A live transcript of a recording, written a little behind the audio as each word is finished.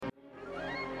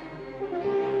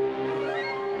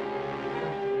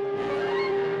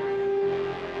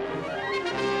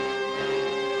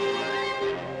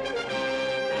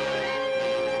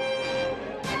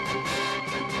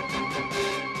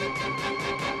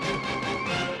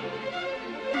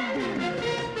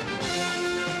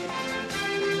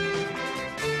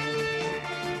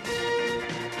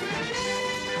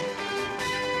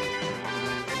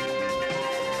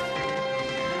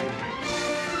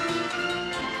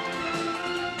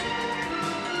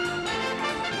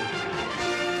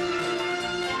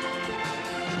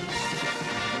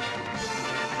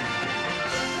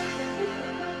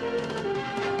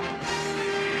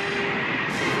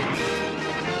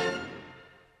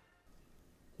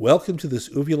Welcome to this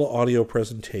Uvula audio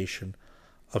presentation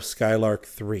of Skylark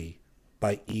 3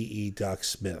 by E. Doc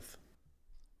Smith.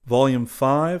 Volume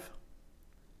 5,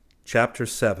 Chapter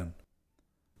 7,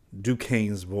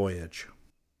 Duquesne's Voyage.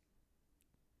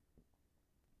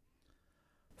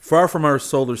 Far from our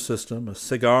solar system, a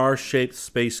cigar-shaped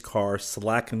space car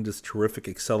slackened its terrific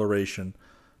acceleration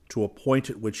to a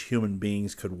point at which human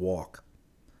beings could walk.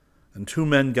 And two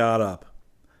men got up,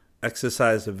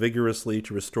 exercised vigorously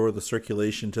to restore the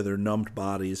circulation to their numbed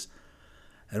bodies,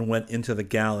 and went into the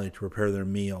galley to prepare their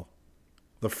meal,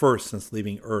 the first since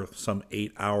leaving Earth some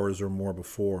 8 hours or more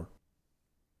before.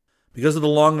 Because of the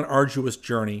long and arduous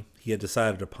journey he had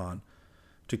decided upon,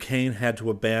 Duquesne had to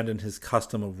abandon his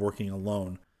custom of working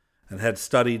alone, and had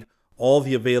studied all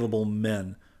the available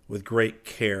men with great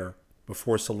care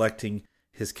before selecting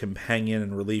his companion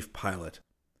and relief pilot.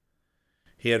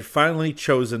 He had finally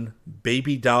chosen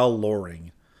Baby Doll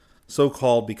Loring, so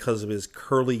called because of his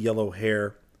curly yellow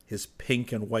hair, his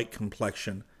pink and white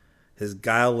complexion, his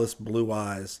guileless blue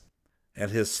eyes, and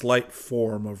his slight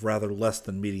form of rather less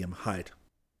than medium height.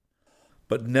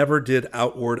 But never did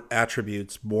outward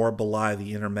attributes more belie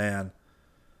the inner man.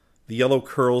 The yellow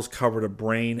curls covered a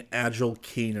brain agile,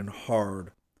 keen, and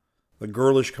hard. The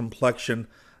girlish complexion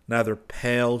neither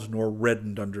paled nor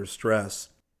reddened under stress.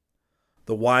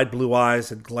 The wide blue eyes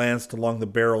had glanced along the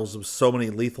barrels of so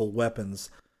many lethal weapons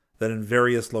that in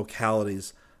various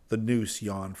localities the noose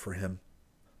yawned for him.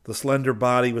 The slender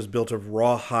body was built of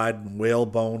rawhide and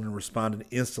whalebone and responded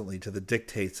instantly to the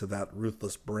dictates of that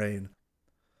ruthless brain.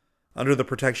 Under the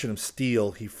protection of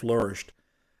steel he flourished,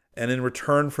 and in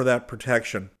return for that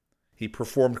protection he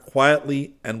performed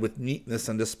quietly and with neatness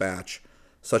and dispatch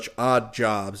such odd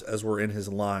jobs as were in his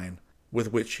line,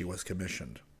 with which he was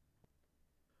commissioned.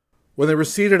 When they were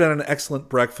seated at an excellent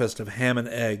breakfast of ham and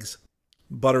eggs,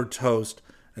 buttered toast,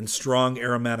 and strong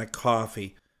aromatic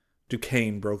coffee,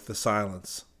 Duquesne broke the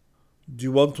silence. "Do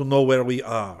you want to know where we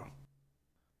are?"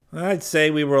 "I'd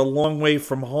say we were a long way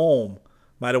from home,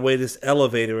 by the way this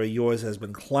elevator of yours has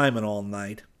been climbing all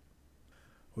night."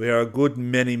 "We are a good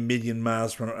many million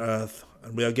miles from Earth,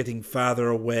 and we are getting farther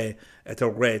away at a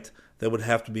rate that would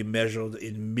have to be measured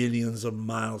in millions of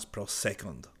miles per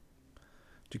second."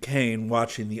 Duquesne,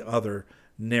 watching the other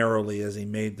narrowly as he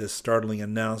made this startling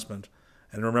announcement,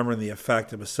 and remembering the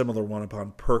effect of a similar one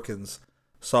upon Perkins,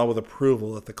 saw with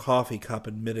approval that the coffee cup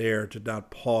in midair did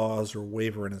not pause or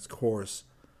waver in its course.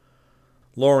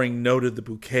 Loring noted the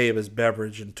bouquet of his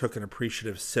beverage and took an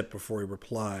appreciative sip before he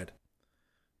replied.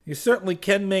 "You certainly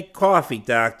can make coffee,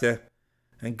 Doctor,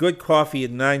 and good coffee is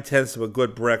 9/10 of a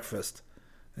good breakfast.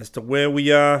 As to where we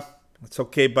are, it's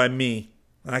okay by me.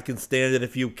 I can stand it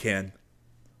if you can."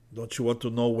 "Don't you want to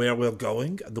know where we're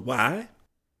going and why?"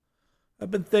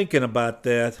 "I've been thinking about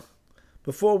that.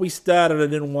 Before we started, I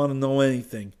didn't want to know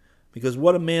anything, because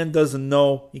what a man doesn't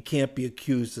know, he can't be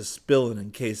accused of spilling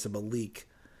in case of a leak.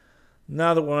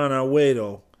 Now that we're on our way,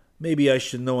 though, maybe I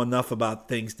should know enough about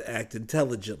things to act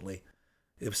intelligently,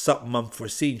 if something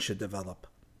unforeseen should develop.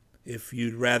 If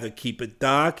you'd rather keep it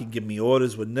dark and give me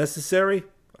orders when necessary,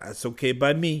 that's okay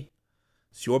by me.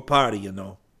 It's your party, you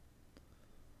know."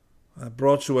 "I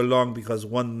brought you along because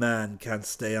one man can't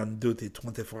stay on duty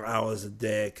 24 hours a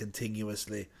day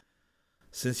continuously.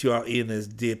 Since you are in as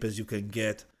deep as you can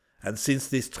get, and since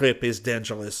this trip is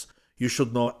dangerous, you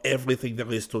should know everything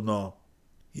there is to know.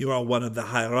 You are one of the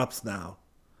higher-ups now,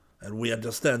 and we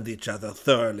understand each other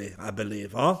thoroughly, I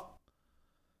believe, huh?"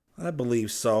 "I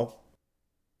believe so."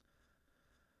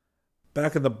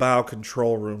 Back in the bow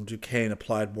control room, Duquesne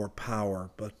applied more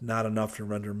power, but not enough to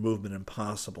render movement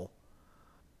impossible.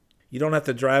 "You don't have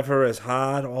to drive her as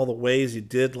hard all the way as you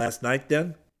did last night,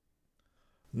 then?"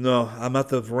 "No, I'm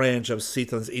out of range of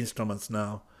Seaton's instruments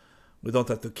now. We don't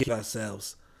have to kill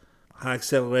ourselves. High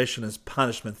acceleration is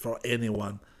punishment for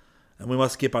anyone, and we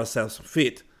must keep ourselves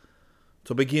fit.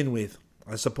 To begin with,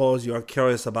 I suppose you are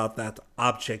curious about that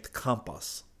object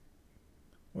compass."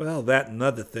 "Well, that and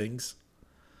other things."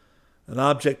 "An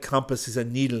object compass is a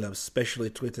needle of specially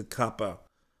treated copper,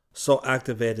 so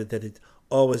activated that it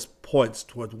always points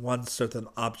toward one certain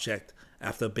object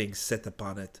after being set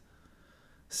upon it.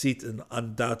 Seaton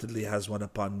undoubtedly has one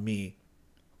upon me,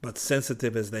 but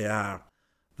sensitive as they are,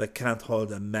 they can't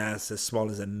hold a mass as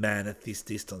small as a man at this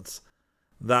distance.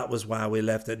 That was why we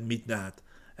left at midnight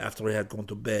after he had gone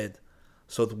to bed,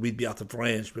 so that we'd be out of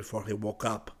range before he woke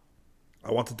up.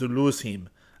 I wanted to lose him,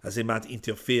 as he might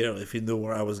interfere if he knew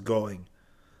where I was going.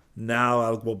 Now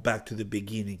I'll go back to the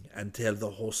beginning and tell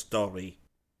the whole story."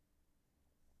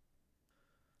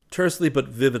 Tersely but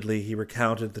vividly he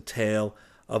recounted the tale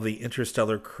of the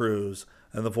interstellar cruise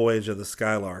and the voyage of the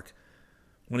Skylark.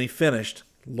 When he finished,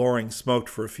 Loring smoked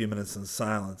for a few minutes in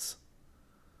silence.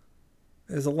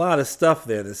 There's a lot of stuff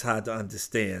there that's hard to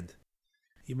understand.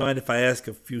 You mind if I ask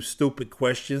a few stupid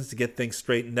questions to get things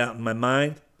straightened out in my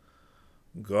mind?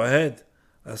 Go ahead.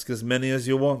 Ask as many as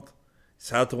you want.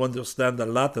 It's hard to understand a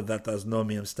lot of that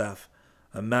osnomium stuff.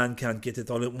 A man can't get it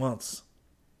all at once.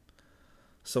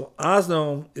 So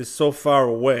Osnome is so far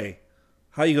away.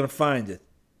 How are you going to find it?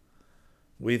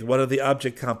 With one of the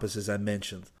object compasses I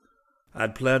mentioned.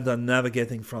 I'd planned on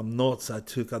navigating from notes I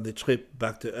took on the trip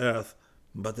back to Earth,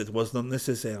 but it was not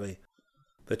necessary.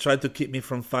 They tried to keep me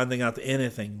from finding out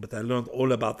anything, but I learned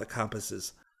all about the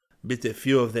compasses. Bit a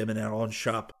few of them in our own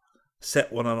shop.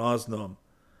 Set one on Osnome.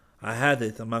 I had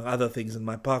it, among other things, in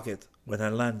my pocket when I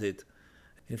landed.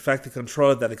 In fact, the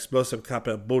control of that explosive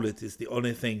copper bullet is the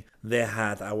only thing they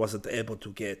had I wasn't able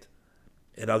to get.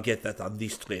 And I'll get that on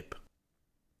this trip.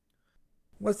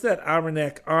 What's that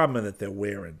Armagnac armor that they're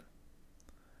wearing?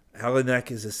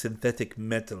 Armagnac is a synthetic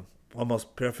metal,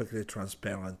 almost perfectly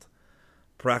transparent.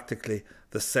 Practically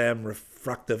the same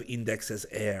refractive index as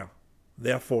air.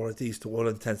 Therefore, it is to all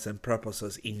intents and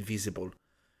purposes invisible.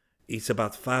 It's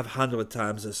about 500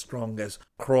 times as strong as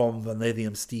chrome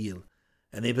vanadium steel,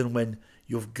 and even when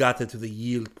you've got it to the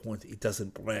yield point, it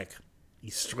doesn't break.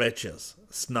 It stretches,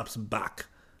 snaps back,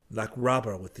 like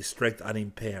rubber with the strength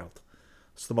unimpaired.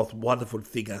 It's the most wonderful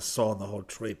thing I saw on the whole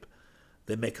trip.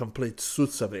 They make complete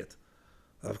suits of it.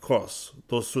 Of course,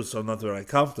 those suits are not very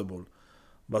comfortable,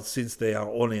 but since they are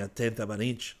only 1/10 of an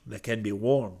inch, they can be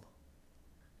worn.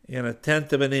 And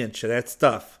 1/10 of an inch of that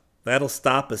stuff, that'll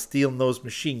stop a steel-nosed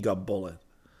machine gun bullet.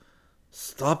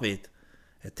 Stop it.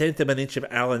 1/10 of an inch of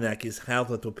Armagnac is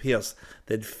harder to pierce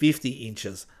than 50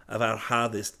 inches of our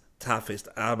hardest, toughest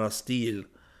armor steel.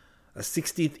 A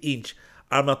 16th inch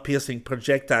armor-piercing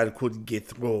projectile couldn't get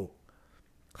through.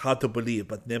 Hard to believe,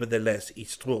 but nevertheless,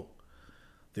 it's true.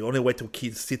 The only way to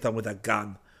kill Citan with a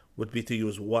gun would be to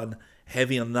use one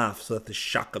heavy enough so that the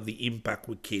shock of the impact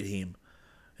would kill him.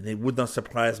 And it would not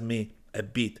surprise me a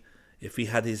bit if he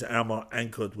had his armor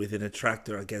anchored within a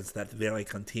tractor against that very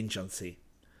contingency.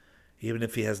 Even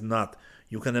if he has not,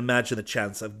 you can imagine the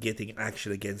chance of getting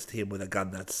action against him with a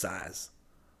gun that size.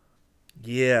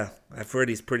 Yeah, I've heard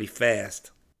he's pretty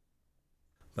fast.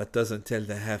 That doesn't tell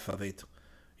the half of it.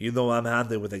 You know I'm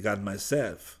handy with a gun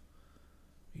myself.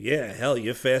 Yeah, hell,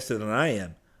 you're faster than I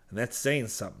am, and that's saying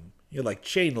something. You're like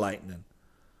chain lightning.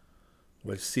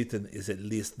 Well, Citan is at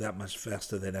least that much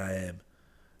faster than I am.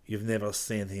 You've never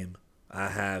seen him. I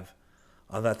have.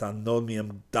 On that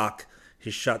osnomium dock,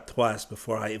 he shot twice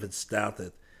before I even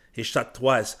started. He shot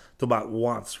twice to about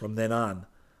once from then on.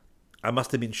 I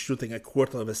must have been shooting a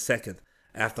quarter of a second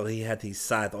after he had his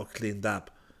side all cleaned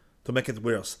up. To make it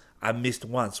worse, I missed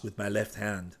once with my left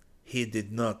hand. He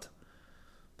did not.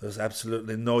 There's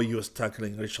absolutely no use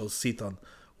tackling Richard Citan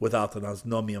without an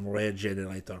osnomium ray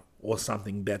generator or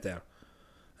something better.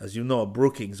 As you know,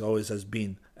 Brookings always has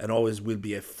been and always will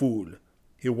be a fool.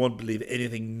 He won't believe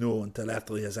anything new until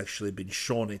after he has actually been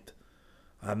shown it.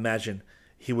 I imagine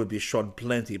he would be shown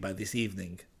plenty by this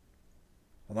evening.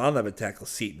 Well, I'll never tackle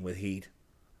Citan with heat.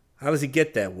 How does he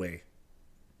get that way?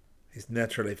 He's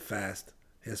naturally fast.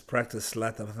 He has practiced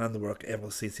sleight of hand work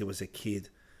ever since he was a kid.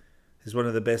 He's one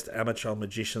of the best amateur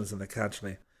magicians in the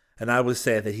country, and I will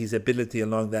say that his ability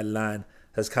along that line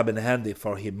has come in handy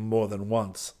for him more than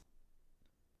once.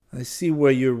 I see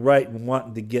where you're right in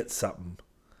wanting to get something,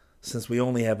 since we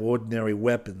only have ordinary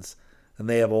weapons, and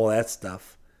they have all that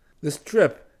stuff. This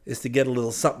trip is to get a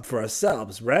little something for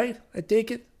ourselves, right? I take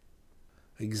it?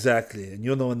 Exactly, and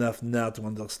you know enough now to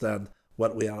understand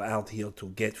what we are out here to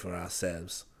get for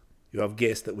ourselves. You have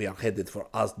guessed that we are headed for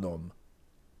Osnome.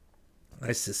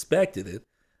 I suspected it.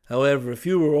 However, if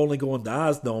you were only going to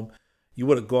Osnome, you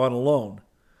would have gone alone.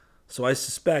 So I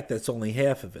suspect that's only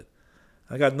half of it.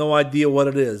 I got no idea what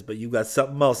it is, but you got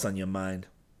something else on your mind.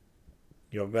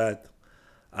 You're right.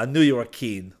 I knew you were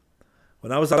keen.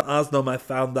 When I was on Osnome, I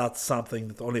found out something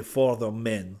that only 4 other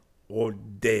men, or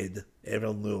dead,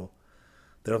 ever knew.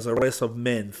 There's a race of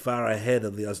men far ahead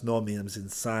of the Osnomians in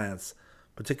science,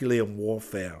 particularly in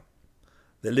warfare.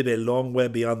 They live a long way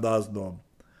beyond Osnome.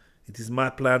 It is my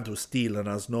plan to steal an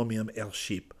osnomium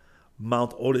airship,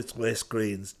 mount all its ray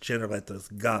screens, generators,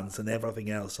 guns, and everything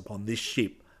else upon this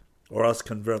ship, or else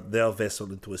convert their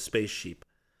vessel into a spaceship.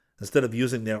 Instead of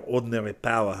using their ordinary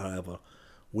power, however,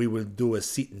 we will do as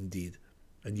Citan did,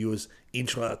 and use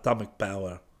intra-atomic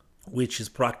power, which is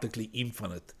practically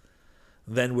infinite.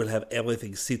 Then we'll have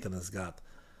everything Citan has got.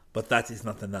 But that is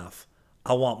not enough.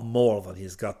 I want more than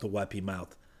he's got to wipe him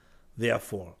out.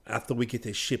 Therefore, after we get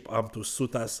a ship armed to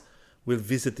suit us, we'll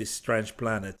visit this strange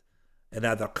planet, and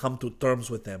either come to terms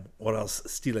with them or else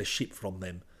steal a ship from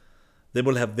them. They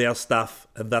will have their stuff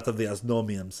and that of the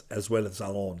Asnomians as well as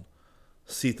our own.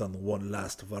 Seaton won't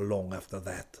last for long after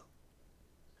that.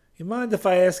 You mind if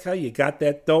I ask how you got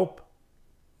that dope?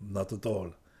 Not at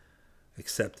all.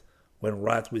 Except when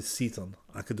right with Seaton,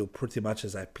 I could do pretty much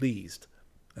as I pleased,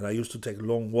 and I used to take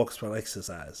long walks for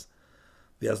exercise.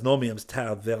 The Asnomians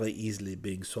tired very easily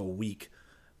being so weak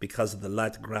because of the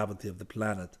light gravity of the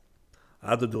planet.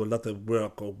 I had to do a lot of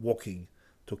work or walking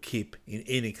to keep in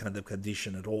any kind of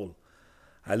condition at all.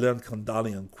 I learned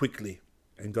Kandalian quickly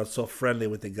and got so friendly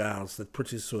with the guards that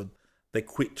pretty soon they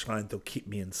quit trying to keep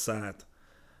me in sight,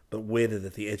 but waited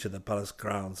at the edge of the palace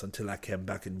grounds until I came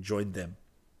back and joined them.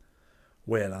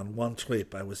 Well, on one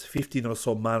trip I was 15 or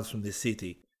so miles from the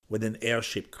city when an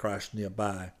airship crashed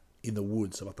nearby in the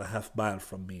woods about a half-mile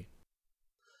from me.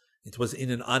 It was in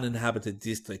an uninhabited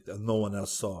district and no one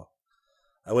else saw.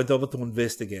 I went over to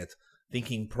investigate,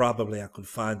 thinking probably I could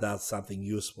find out something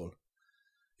useful.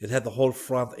 It had the whole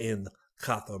front end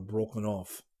cut or broken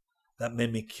off. That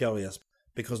made me curious,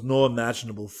 because no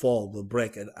imaginable fall will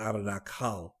break an Arenak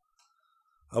hull.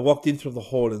 I walked in through the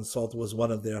hole and saw it was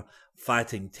one of their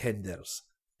fighting tenders,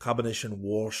 combination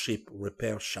warship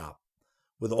repair shop,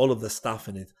 with all of the stuff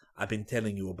in it I've been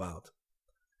telling you about.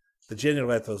 The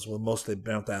generators were mostly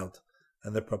burnt out,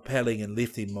 and the propelling and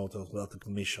lifting motors were out of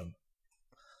commission.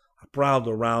 I prowled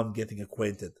around getting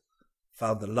acquainted,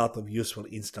 found a lot of useful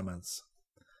instruments.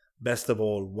 Best of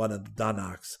all, one of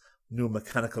Danak's new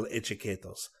mechanical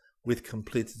educators, with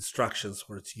complete instructions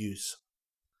for its use.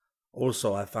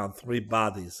 Also, I found 3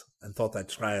 bodies and thought I'd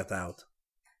try it out.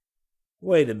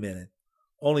 Wait a minute.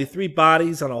 Only 3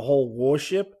 bodies on a whole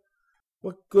warship?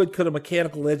 What good could a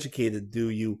mechanical educator do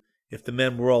you if the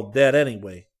men were all dead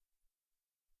anyway?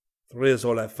 3 is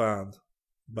all I found,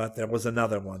 but there was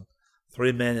another one.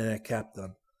 3 men and a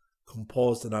captain,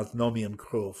 composed an Asnomian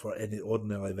crew for any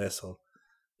ordinary vessel.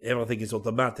 Everything is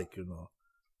automatic, you know.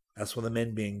 As for the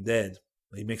men being dead,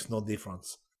 it makes no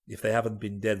difference if they haven't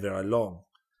been dead very long.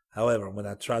 However, when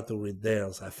I tried to read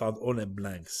theirs, I found only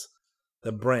blanks.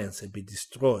 The brains had been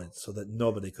destroyed so that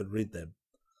nobody could read them.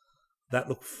 That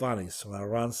looked funny, so I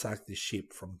ransacked the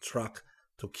ship from truck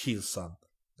to keelson,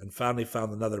 and finally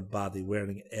found another body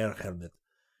wearing an air helmet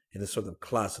in a sort of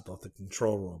closet off the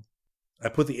control room. I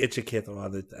put the educator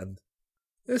on it, and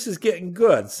this is getting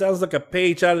good. Sounds like a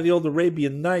page out of the old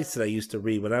Arabian Nights that I used to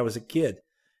read when I was a kid.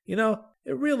 You know,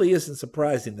 it really isn't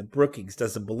surprising that Brookings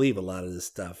doesn't believe a lot of this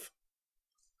stuff.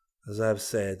 As I've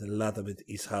said, a lot of it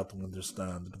is hard to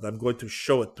understand, but I'm going to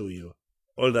show it to you.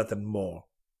 All that and more.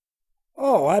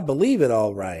 Oh, I believe it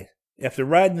all right. After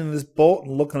riding in this boat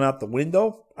and looking out the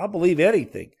window, I'll believe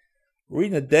anything.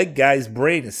 Reading a dead guy's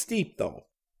brain is steep, though.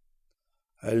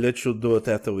 I'll let you do it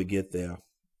after we get there.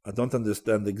 I don't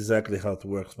understand exactly how it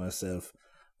works myself,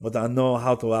 but I know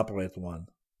how to operate one.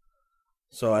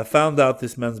 So I found out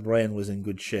this man's brain was in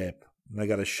good shape, and I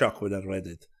got a shock when I read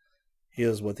it.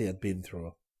 Here's what he had been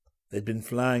through. They'd been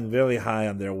flying very high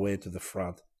on their way to the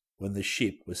front when the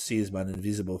ship was seized by an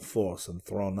invisible force and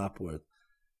thrown upward.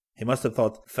 He must have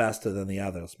thought faster than the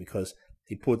others, because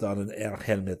he put on an air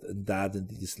helmet and dived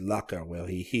into this locker where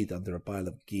he hid under a pile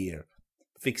of gear,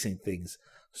 fixing things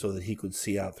so that he could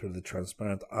see out through the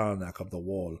transparent arenak of the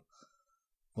wall.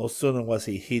 No sooner was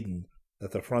he hidden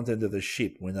that the front end of the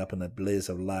ship went up in a blaze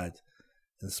of light,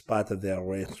 in spite of their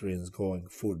racetrains going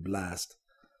full blast.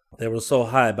 They were so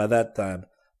high by that time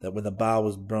that when the bow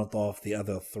was burnt off, the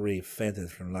other 3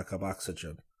 fainted from lack of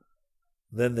oxygen.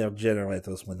 Then their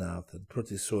generators went out, and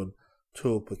pretty soon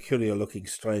 2 peculiar-looking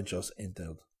strangers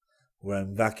entered,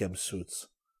 wearing vacuum suits.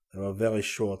 They were very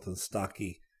short and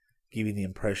stocky, giving the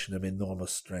impression of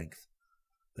enormous strength.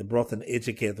 They brought an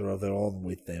educator of their own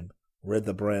with them, read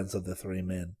the brains of the 3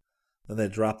 men. Then they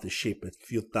dropped the ship a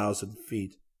few thousand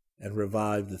feet, and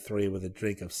revived the 3 with a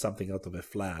drink of something out of a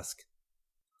flask.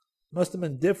 Must have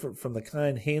been different from the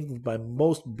kind handled by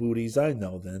most booties I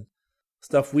know, then.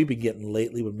 Stuff we've been getting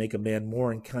lately would make a man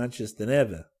more unconscious than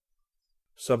ever.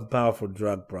 Some powerful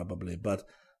drug, probably, but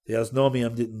the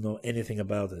Asnomium didn't know anything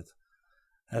about it.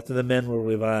 After the men were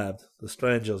revived, the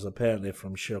strangers, apparently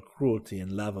from sheer cruelty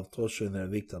and love of torturing their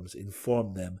victims,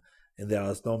 informed them in their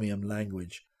Asnomium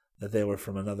language that they were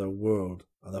from another world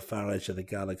on the far edge of the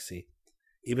galaxy.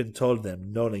 Even told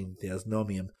them, knowing the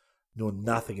Asnomium knew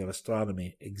nothing of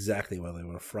astronomy, exactly where they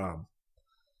were from.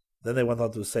 Then they went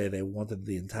on to say they wanted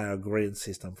the entire grain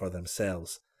system for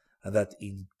themselves, and that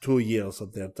in 2 years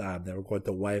of their time they were going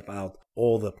to wipe out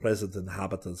all the present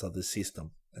inhabitants of the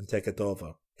system and take it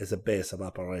over as a base of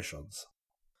operations.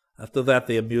 After that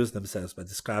they amused themselves by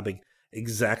describing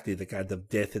exactly the kind of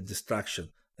death and destruction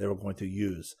they were going to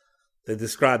use, They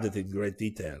described it in great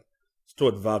detail. It's too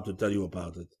involved to tell you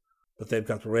about it. But they've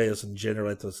got rails and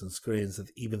generators and screens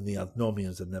that even the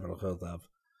Agnomians have never heard of.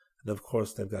 And of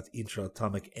course they've got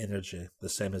intra-atomic energy, the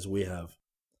same as we have.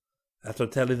 After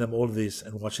telling them all this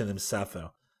and watching them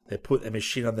suffer, they put a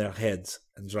machine on their heads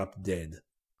and dropped dead.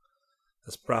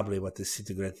 That's probably what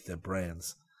disintegrated their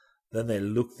brains. Then they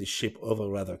looked the ship over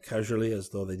rather casually as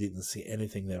though they didn't see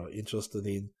anything they were interested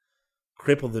in,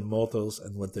 crippled the motors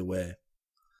and went away.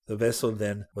 The vessel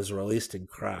then was released and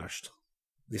crashed.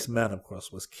 This man, of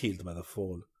course, was killed by the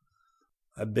fall.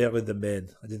 I buried the men.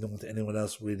 I didn't want anyone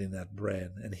else reading that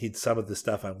brain, and hid some of the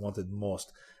stuff I wanted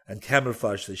most, and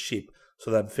camouflaged the ship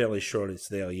so that I'm fairly sure it's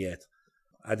there yet.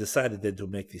 I decided then to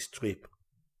make this trip.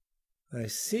 I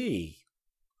see.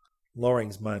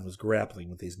 Loring's mind was grappling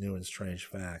with these new and strange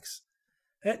facts.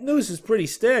 That news is pretty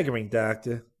staggering,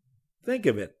 Doctor. Think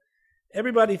of it.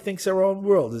 Everybody thinks our own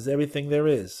world is everything there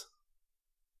is.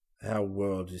 Our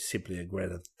world is simply a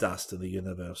grain of dust in the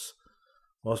universe.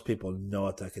 Most people know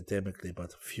it academically,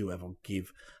 but few ever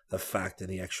give the fact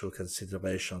any actual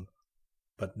consideration.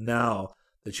 But now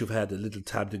that you've had a little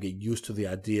time to get used to the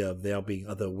idea of there being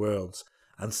other worlds,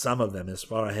 and some of them as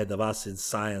far ahead of us in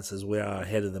science as we are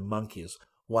ahead of the monkeys,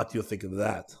 what do you think of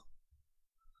that?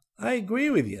 I agree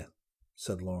with you,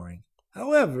 said Loring.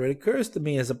 However, it occurs to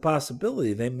me as a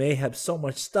possibility they may have so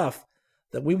much stuff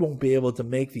that we won't be able to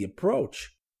make the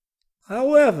approach.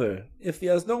 However, if the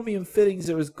Osnomian fittings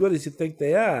are as good as you think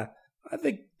they are, I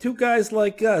think two guys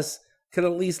like us could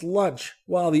at least lunch,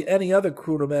 while any other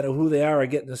crew, no matter who they are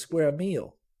getting a square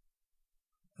meal.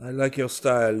 I like your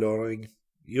style, Loring.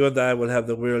 You and I will have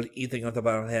the world eating out of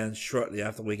our hands shortly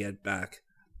after we get back.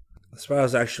 As far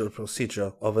as actual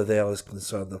procedure over there is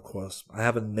concerned, of course, I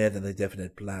haven't made any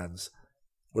definite plans.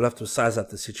 We'll have to size up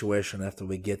the situation after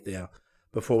we get there,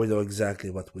 before we know exactly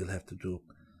what we'll have to do.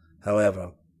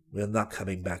 However, we're not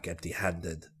coming back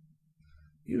empty-handed.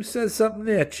 You said something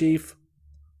there, Chief.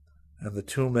 And the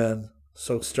two men,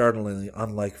 so startlingly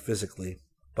unlike physically,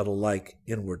 but alike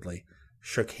inwardly,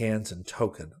 shook hands in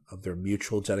token of their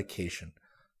mutual dedication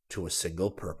to a single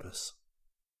purpose.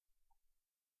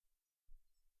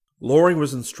 Loring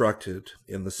was instructed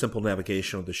in the simple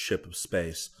navigation of the ship of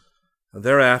space, and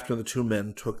thereafter the two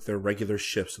men took their regular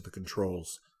shifts at the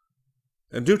controls.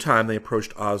 In due time they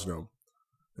approached Osno,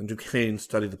 and Duquesne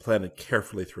studied the planet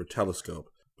carefully through a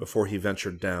telescope before he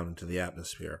ventured down into the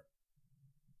atmosphere.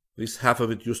 At least half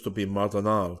of it used to be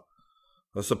Mardonal.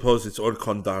 I suppose it's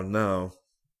Orkondar now.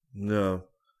 No,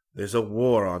 there's a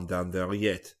war on down there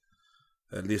yet.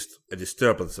 At least a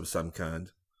disturbance of some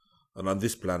kind. And on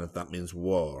this planet that means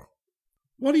war.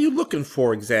 What are you looking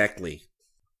for exactly?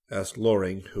 Asked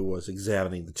Loring, who was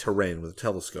examining the terrain with a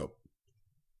telescope.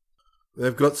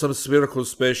 They've got some spherical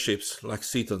spaceships, like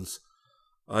Cetans.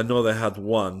 I know they had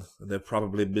one, and they've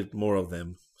probably built more of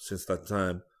them since that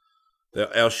time.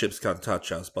 Their airships can't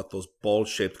touch us, but those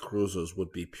ball-shaped cruisers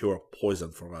would be pure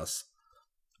poison for us.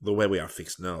 The way we are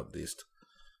fixed now, at least.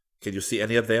 Can you see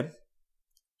any of them?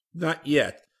 Not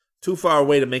yet. Too far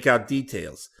away to make out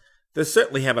details. They're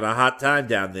certainly having a hot time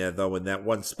down there, though, in that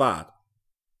one spot.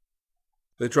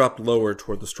 They dropped lower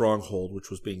toward the stronghold which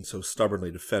was being so stubbornly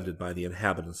defended by the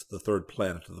inhabitants of the third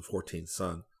planet of the 14th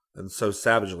sun, and so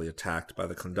savagely attacked by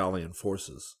the Kondalian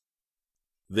forces.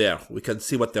 There, we can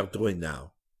see what they're doing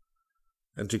now.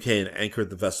 And Duquesne anchored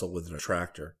the vessel with an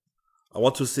attractor. I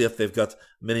want to see if they've got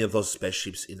many of those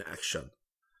spaceships in action.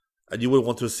 And you will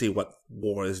want to see what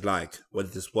war is like when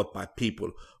it is fought by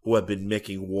people who have been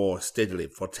making war steadily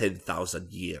for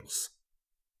 10,000 years.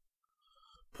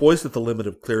 Poised at the limit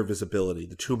of clear visibility,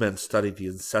 the two men studied the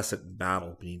incessant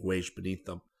battle being waged beneath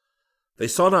them. They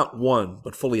saw not one,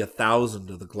 but fully 1,000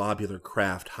 of the globular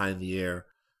craft high in the air,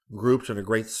 grouped in a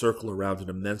great circle around an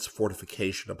immense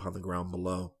fortification upon the ground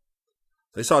below.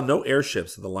 They saw no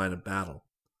airships in the line of battle,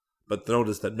 but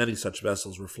noticed that many such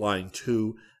vessels were flying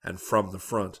to and from the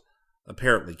front,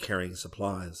 apparently carrying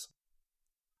supplies.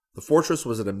 The fortress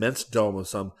was an immense dome of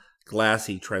some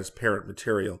glassy, transparent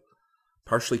material,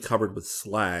 partially covered with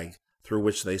slag, through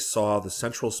which they saw the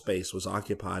central space was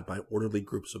occupied by orderly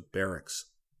groups of barracks,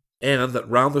 and that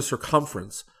round the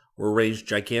circumference were ranged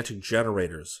gigantic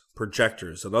generators,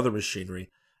 projectors, and other machinery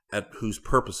at whose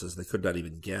purposes they could not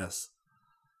even guess.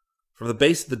 From the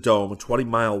base of the dome, a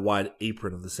 20-mile-wide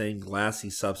apron of the same glassy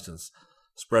substance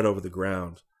spread over the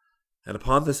ground, and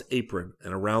upon this apron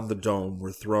and around the dome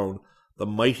were thrown the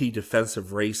mighty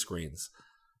defensive ray screens,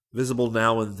 visible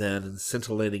now and then in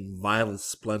scintillating violet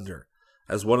splendor,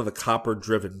 as one of the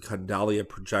copper-driven Condalia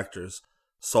projectors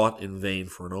sought in vain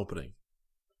for an opening.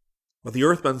 What the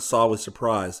Earthmen saw with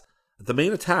surprise that the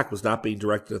main attack was not being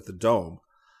directed at the dome.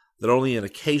 that only an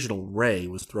occasional ray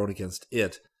was thrown against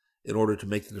it in order to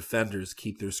make the defenders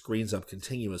keep their screens up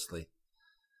continuously.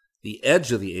 The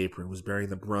edge of the apron was bearing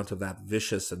the brunt of that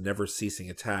vicious and never-ceasing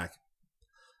attack,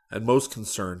 and most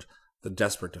concerned the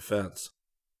desperate defense.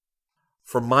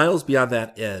 For miles beyond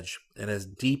that edge, and as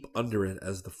deep under it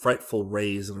as the frightful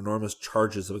rays and enormous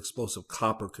charges of explosive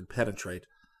copper could penetrate,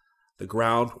 the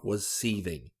ground was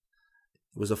seething.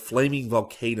 It was a flaming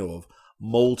volcano of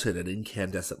molten and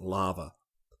incandescent lava.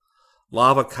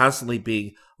 Lava constantly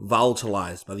being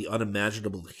volatilized by the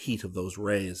unimaginable heat of those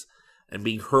rays, and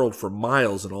being hurled for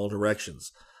miles in all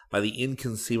directions by the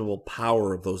inconceivable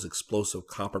power of those explosive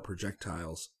copper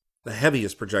projectiles, the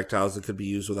heaviest projectiles that could be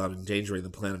used without endangering the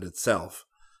planet itself,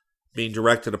 being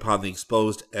directed upon the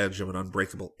exposed edge of an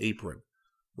unbreakable apron,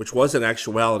 which was in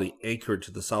actuality anchored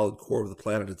to the solid core of the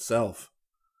planet itself.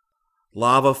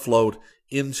 Lava flowed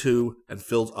into and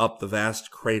filled up the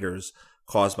vast craters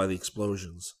caused by the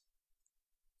explosions.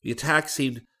 The attack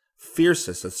seemed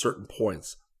fiercest at certain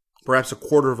points, perhaps a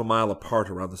quarter of a mile apart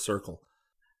around the circle,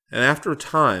 and after a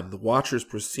time the watchers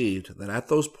perceived that at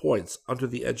those points under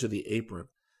the edge of the apron,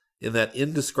 in that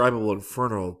indescribable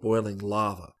inferno of boiling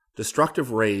lava,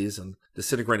 destructive rays, and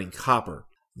disintegrating copper,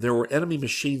 there were enemy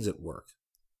machines at work.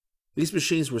 These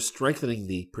machines were strengthening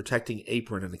the protecting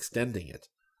apron and extending it,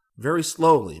 very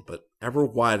slowly, but ever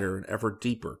wider and ever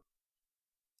deeper,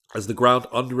 as the ground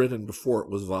under it and before it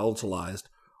was volatilized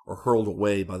or hurled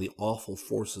away by the awful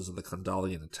forces of the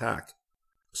Kandalian attack.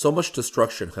 So much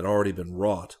destruction had already been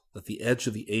wrought that the edge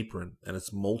of the apron and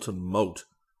its molten moat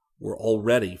were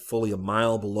already fully a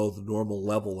mile below the normal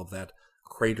level of that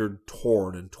cratered,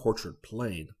 torn, and tortured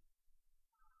plain.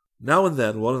 Now and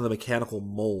then one of the mechanical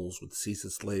moles would cease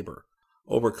its labor,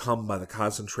 overcome by the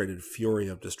concentrated fury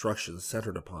of destruction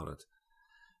centered upon it.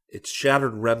 Its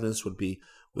shattered remnants would be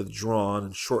withdrawn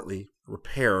and shortly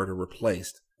repaired or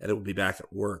replaced, and it would be back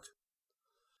at work.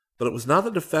 But it was not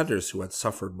the defenders who had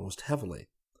suffered most heavily.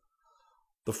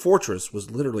 The fortress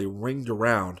was literally ringed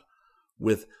around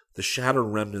with the shattered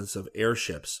remnants of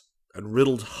airships and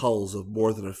riddled hulls of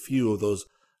more than a few of those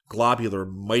globular,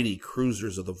 mighty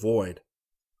cruisers of the void.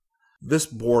 This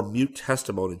bore mute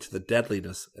testimony to the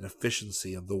deadliness and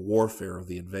efficiency of the warfare of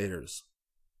the invaders.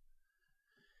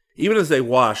 Even as they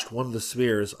watched, one of the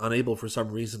spheres, unable for some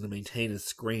reason to maintain its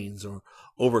screens or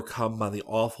overcome by the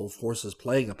awful forces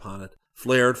playing upon it,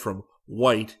 flared from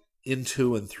white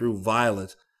into and through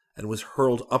violet and was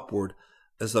hurled upward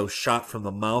as though shot from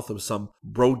the mouth of some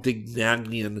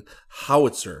Brobdingnagian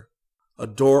howitzer. A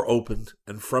door opened,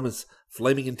 and from its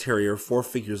flaming interior 4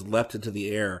 figures leapt into the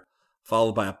air,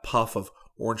 followed by a puff of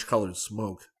orange-colored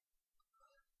smoke.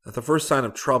 At the first sign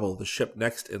of trouble, the ship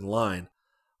next in line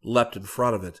leapt in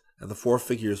front of it, and the 4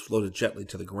 figures floated gently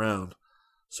to the ground,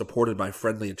 supported by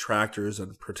friendly attractors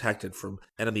and protected from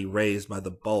enemy rays by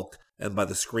the bulk and by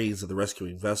the screens of the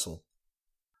rescuing vessel.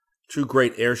 2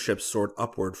 great airships soared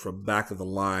upward from back of the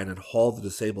line and hauled the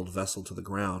disabled vessel to the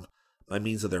ground by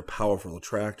means of their powerful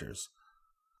attractors.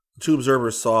 The 2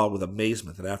 observers saw with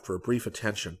amazement that after a brief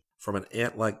attention from an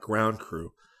ant-like ground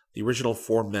crew, the original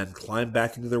 4 men climbed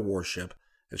back into their warship,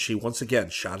 and she once again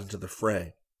shot into the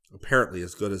fray, apparently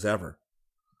as good as ever.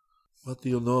 "What do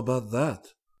you know about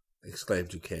that?" exclaimed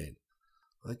Duquesne.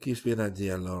 "That gives me an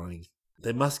idea, Loring.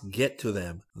 They must get to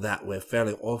them that way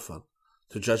fairly often,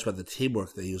 to judge by the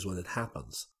teamwork they use when it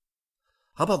happens.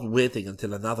 How about waiting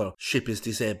until another ship is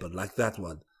disabled, like that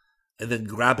one, and then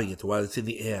grabbing it while it's in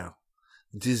the air,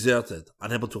 deserted,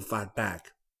 unable to fight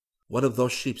back? One of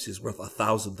those ships is worth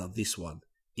 1,000 of this one,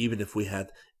 even if we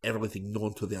had everything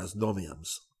known to the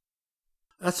Osnomians."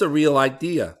 "That's a real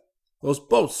idea. Those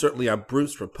boats certainly are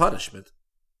brutes for punishment,"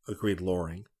 agreed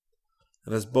Loring.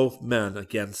 And as both men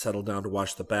again settled down to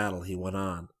watch the battle, he went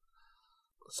on.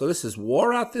 "So this is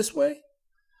war out this way?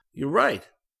 You're right.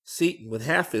 Seaton, with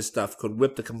half his stuff, could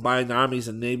whip the combined armies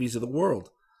and navies of the world.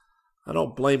 I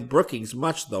don't blame Brookings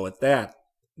much, though, at that.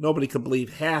 Nobody could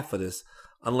believe half of this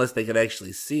unless they could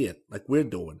actually see it, like we're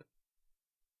doing."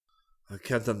 "I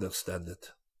can't understand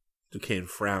it." Duquesne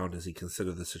frowned as he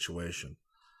considered the situation.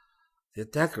 "The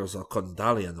attackers are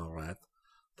Kandalian, all right.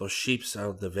 Those ships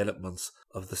are developments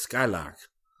of the Skylark.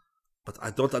 But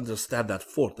I don't understand that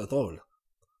fort at all.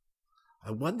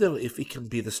 I wonder if it can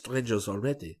be the strangers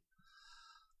already.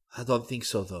 I don't think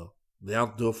so, though. They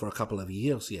aren't due for a couple of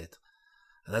years yet,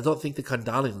 and I don't think the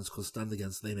Kandalians could stand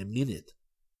against them a minute.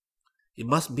 It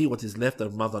must be what is left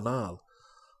of Mother Nile,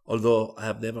 although I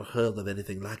have never heard of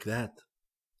anything like that.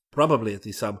 Probably it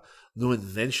is some new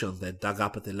invention they dug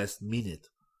up at the last minute.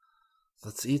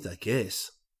 That's it, I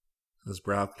guess." His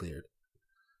brow cleared.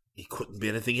 "It couldn't be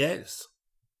anything else."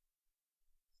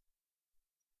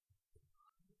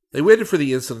 They waited for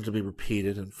the incident to be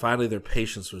repeated, and finally their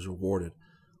patience was rewarded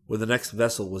when the next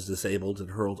vessel was disabled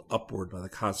and hurled upward by the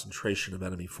concentration of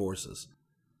enemy forces.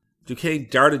 Duquesne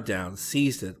darted down,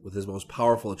 seized it with his most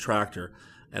powerful attractor,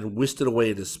 and whisked it away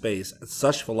into space at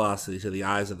such velocity to the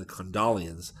eyes of the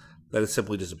Condalians that it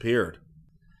simply disappeared.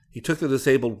 He took the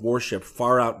disabled warship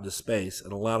far out into space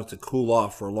and allowed it to cool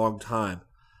off for a long time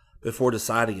before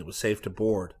deciding it was safe to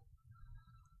board.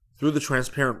 Through the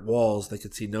transparent walls they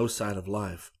could see no sign of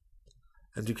life,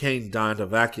 and Duquesne donned a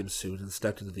vacuum suit and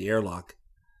stepped into the airlock.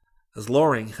 As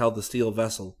Loring held the steel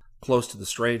vessel close to the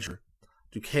stranger,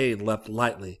 Duquesne leapt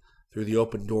lightly through the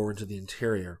open door into the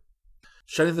interior.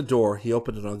 Shutting the door, he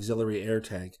opened an auxiliary air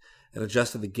tank and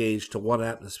adjusted the gauge to 1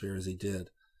 atmosphere as he did.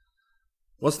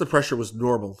 Once the pressure was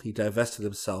normal, he divested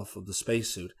himself of the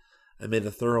spacesuit and made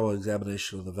a thorough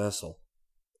examination of the vessel.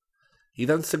 He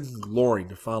then signaled Loring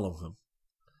to follow him,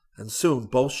 and soon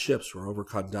both ships were over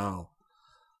Condal,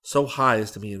 so high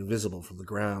as to be invisible from the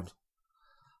ground.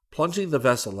 Plunging the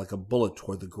vessel like a bullet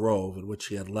toward the grove in which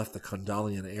he had left the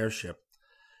Condalian airship,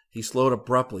 he slowed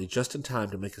abruptly just in time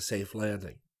to make a safe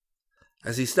landing.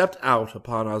 As he stepped out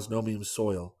upon Osnomium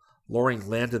soil, Loring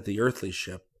landed the earthly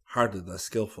ship hardly less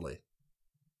skillfully.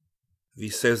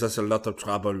 "This saves us a lot of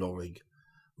trouble, Loring.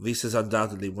 This is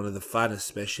undoubtedly one of the finest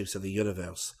spaceships in the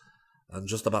universe, and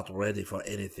just about ready for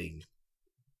anything."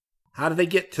 "How did they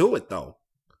get to it, though?"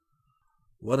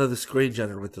 "One of the screen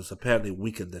generators apparently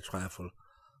weakened a trifle,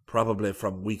 probably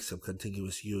from weeks of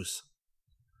continuous use.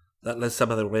 That let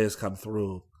some of the rays come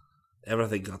through.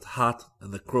 Everything got hot,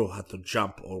 and the crew had to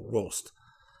jump or roast.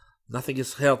 Nothing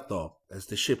is hurt, though, as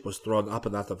the ship was thrown up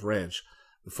and out of range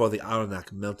before the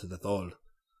arenak melted at all.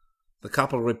 The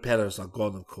copper repellers are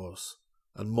gone, of course,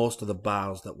 and most of the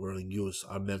bars that were in use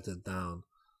are melted down.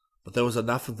 But there was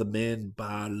enough of the main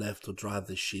bar left to drive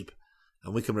the ship,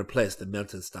 and we can replace the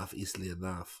melted stuff easily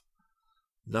enough.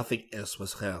 Nothing else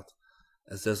was hurt,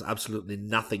 as there's absolutely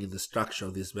nothing in the structure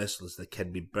of these vessels that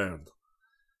can be burned.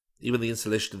 Even the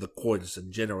insulation of the coils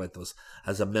and generators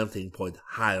has a melting point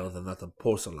higher than that of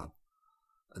porcelain.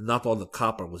 And not all the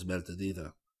copper was melted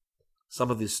either. Some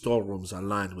of these storerooms are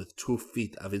lined with 2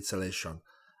 feet of insulation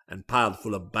and piled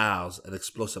full of bars and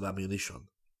explosive ammunition."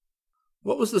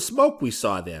 "What was the smoke we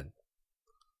saw then?"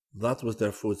 "That was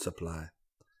their food supply.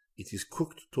 It is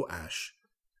cooked to ash,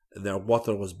 and their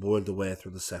water was boiled away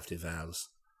through the safety valves.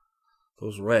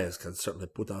 Those rays can certainly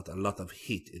put out a lot of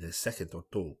heat in a second or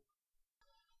two."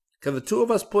 "Can the 2 of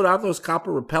us put on those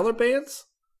copper repeller bands?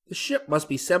 The ship must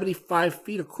be 75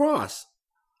 feet across."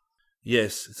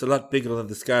 "Yes, it's a lot bigger than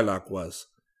the Skylark was.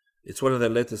 It's one of their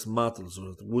latest models,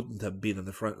 or it wouldn't have been in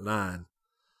the front line.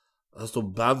 As to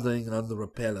bonding on the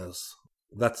repellers,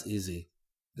 that's easy.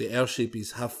 The airship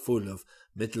is half full of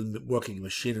metal-working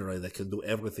machinery that can do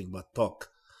everything but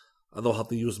talk. I know how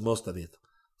to use most of it.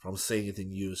 From seeing it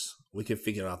in use, we can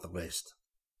figure out the rest."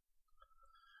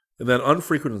 In that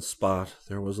unfrequented spot,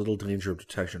 there was little danger of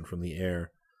detection from the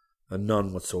air, and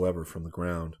none whatsoever from the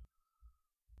ground.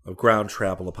 Of ground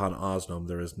travel upon Osnome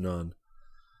there is none.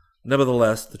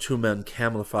 Nevertheless, the 2 men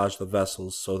camouflaged the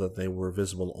vessels so that they were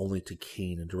visible only to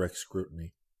keen and direct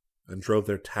scrutiny, and drove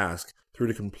their task through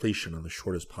to completion in the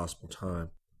shortest possible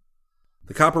time.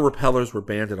 The copper repellers were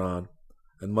banded on,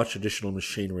 and much additional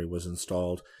machinery was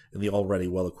installed in the already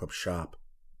well-equipped shop.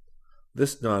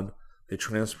 This done, they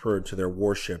transferred to their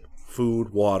warship food,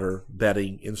 water,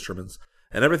 bedding, instruments,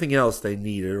 and everything else they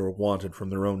needed or wanted from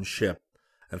their own ship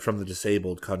and from the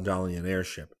disabled Condalian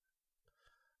airship.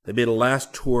 They made a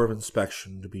last tour of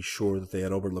inspection to be sure that they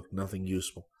had overlooked nothing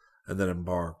useful, and then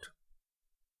embarked.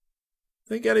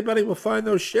 "Think anybody will find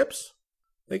those ships?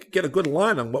 They could get a good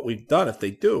line on what we've done if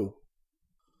they do."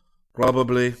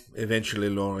 "Probably, eventually,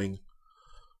 Loring.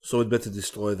 So we'd better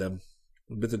destroy them.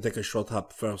 We'd better take a short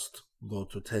hop first, though,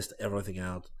 to test everything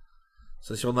out.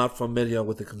 Since you're not familiar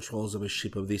with the controls of a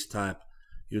ship of this type,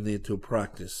 you need to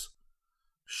practice.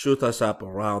 Shoot us up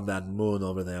around that moon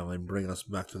over there and bring us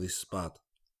back to this spot."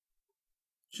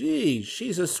 "Gee,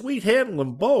 she's a sweet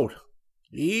handling boat.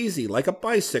 Easy, like a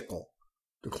bicycle,"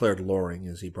 declared Loring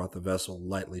as he brought the vessel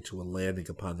lightly to a landing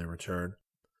upon their return.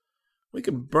 "We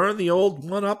can burn the old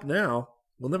one up now.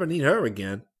 We'll never need her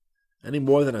again, any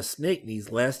more than a snake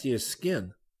needs last year's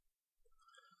skin."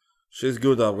 "She's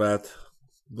good, all right.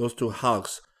 Those 2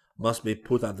 hulks must be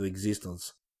put out of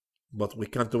existence. But we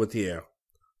can't do it here.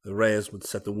 The rays would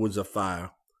set the woods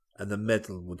afire, and the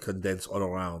metal would condense all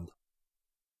around.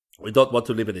 We don't want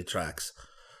to leave any tracks,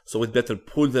 so we'd better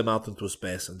pull them out into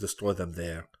space and destroy them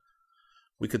there.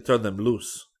 We could turn them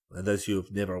loose, and as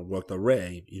you've never worked a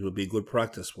ray, it would be good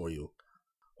practice for you.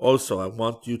 Also, I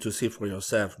want you to see for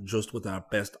yourself just what our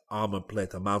best armor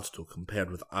plate amounts to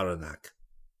compared with Aranak.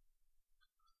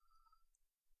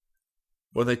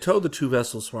 When they towed the two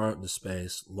vessels far out into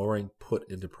space, Loring put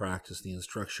into practice the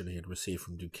instruction he had received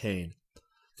from Duquesne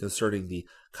concerning the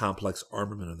complex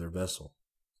armament of their vessel.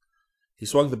 He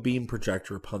swung the beam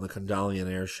projector upon the Kandalian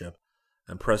airship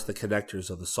and pressed the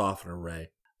connectors of the softener ray,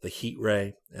 the heat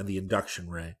ray, and the induction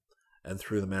ray, and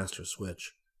threw the master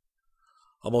switch.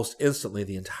 Almost instantly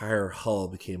the entire hull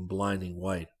became blinding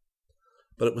white,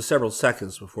 but it was several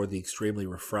seconds before the extremely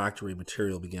refractory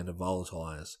material began to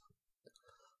volatilize.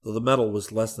 Though the metal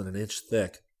was less than an inch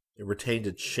thick, it retained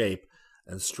its shape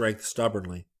and strength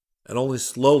stubbornly, and only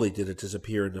slowly did it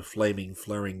disappear into flaming,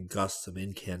 flaring gusts of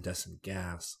incandescent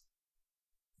gas.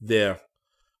 "There,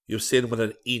 you've seen what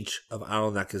an inch of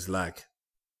Aranak is like,"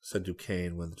 said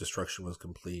Duquesne when the destruction was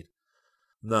complete.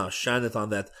 "Now shine it on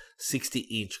that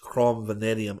 60-inch chrome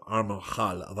vanadium armor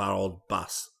hull of our old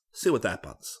boss. See what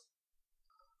happens."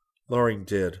 Loring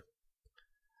did.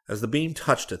 As the beam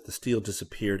touched it, the steel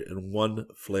disappeared in one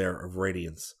flare of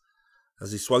radiance.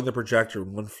 As he swung the projector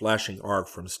in one flashing arc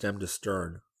from stem to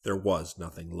stern, there was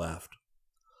nothing left.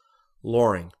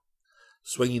 Loring,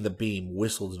 swinging the beam,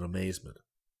 whistled in amazement.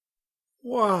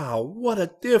 "Wow, what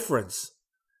a difference!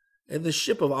 And the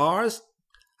ship of ours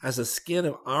has a skin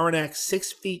of Aranak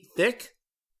 6 feet thick?"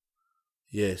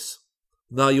 "Yes.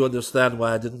 Now you understand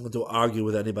why I didn't want to argue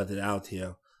with anybody out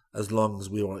here, as long as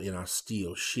we were in our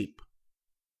steel ship."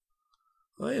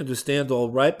 "I understand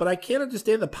all right, but I can't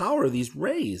understand the power of these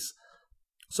rays.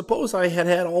 Suppose I had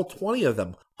had all 20 of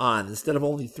them on instead of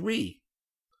only 3.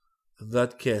 "In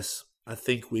that case, I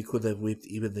think we could have whipped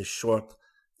even the short,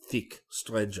 thick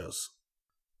strangers."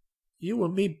 "You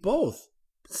and me both.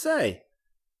 But say,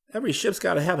 every ship's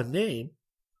got to have a name.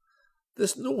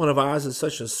 This new one of ours is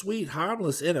such a sweet,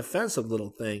 harmless, inoffensive little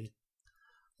thing.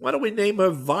 Why don't we name her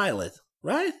Violet,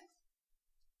 right?"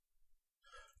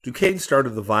 Duquesne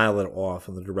started the Violet off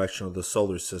in the direction of the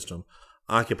solar system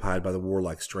occupied by the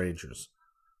warlike strangers,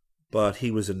 but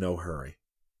he was in no hurry.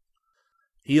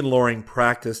 He and Loring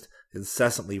practiced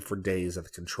incessantly for days at the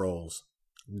controls,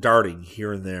 darting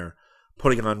here and there,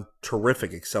 putting on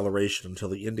terrific acceleration until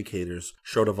the indicators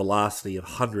showed a velocity of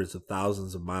hundreds of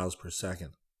thousands of miles per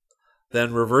second,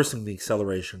 then reversing the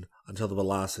acceleration until the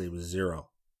velocity was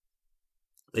 0.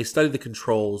 They studied the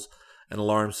controls and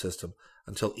alarm system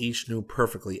until each knew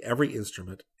perfectly every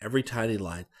instrument, every tiny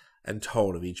light, and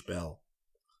tone of each bell.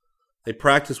 They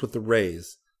practiced with the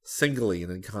rays, singly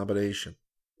and in combination,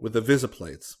 with the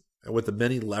visiplates, and with the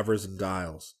many levers and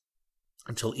dials,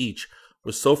 until each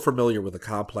was so familiar with the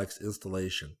complex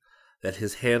installation that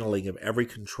his handling of every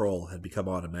control had become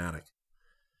automatic.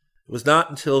 It was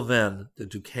not until then that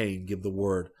Duquesne gave the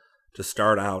word to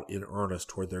start out in earnest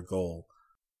toward their goal,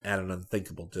 at an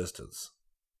unthinkable distance.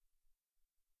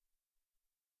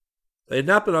 They had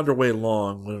not been underway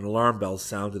long when an alarm bell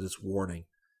sounded its warning,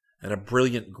 and a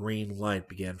brilliant green light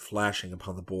began flashing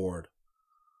upon the board.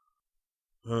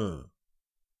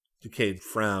 Duquesne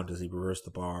frowned as he reversed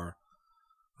the bar.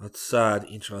 "Outside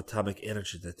interatomic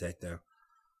energy detector.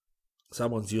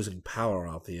 Someone's using power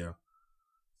out here.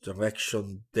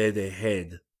 Direction dead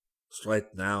ahead.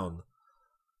 Straight down.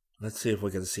 Let's see if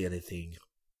we can see anything."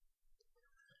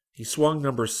 He swung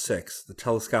number 6, the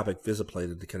telescopic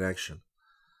visiplate, into connection.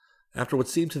 After what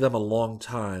seemed to them a long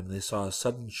time, they saw a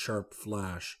sudden sharp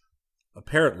flash,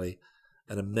 apparently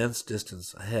an immense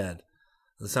distance ahead,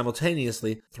 and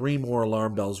simultaneously 3 more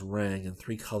alarm bells rang and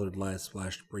 3 colored lights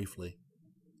flashed briefly.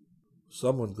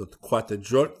 "Someone got quite a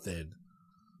jolt then.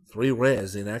 3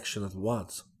 rays in action at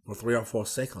once, for 3 or 4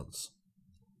 seconds,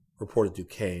 reported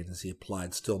Duquesne as he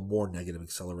applied still more negative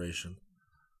acceleration.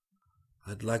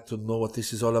 "I'd like to know what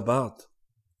this is all about,"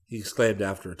 he exclaimed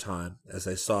after a time, as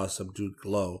they saw a subdued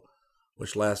glow,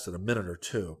 which lasted a minute or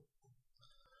 2.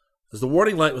 As the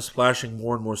warning light was flashing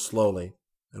more and more slowly,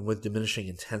 and with diminishing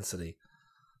intensity,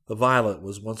 the Violet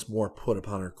was once more put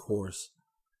upon her course.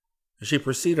 As she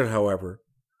proceeded, however,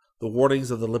 the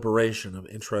warnings of the liberation of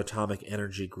intraatomic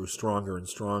energy grew stronger and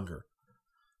stronger,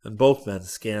 and both men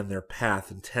scanned their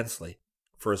path intensely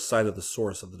for a sight of the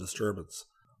source of the disturbance,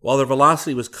 while their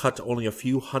velocity was cut to only a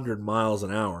few hundred miles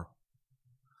an hour.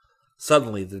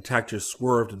 Suddenly, the detectors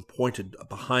swerved and pointed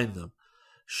behind them,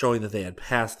 showing that they had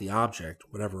passed the object,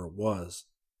 whatever it was.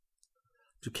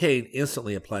 Duquesne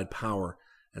instantly applied power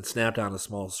and snapped on a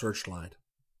small searchlight.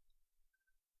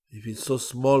 "If it's so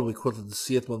small we couldn't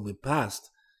see it when we passed,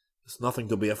 it's nothing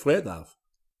to be afraid of.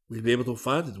 We'll be able to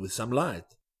find it with some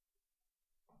light."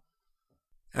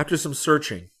 After some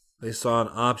searching, they saw an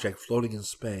object floating in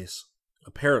space,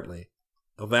 apparently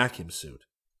a vacuum suit.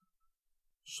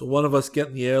 So one of us get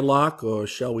in the airlock, or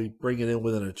shall we bring it in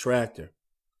with an attractor?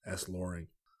 Asked Loring.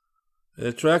 An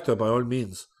attractor, by all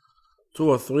means. 2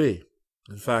 or 3.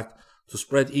 In fact, to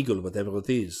spread eagle whatever it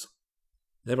is.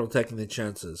 Never take any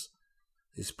chances.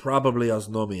 It's probably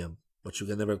osnomium, but you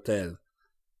can never tell.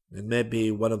 It may be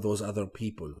one of those other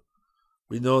people.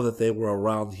 We know that they were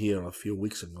around here a few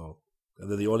weeks ago,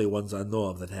 and they're the only ones I know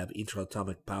of that have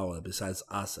intraatomic power besides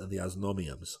us and the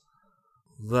osnomiums.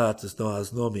 That is no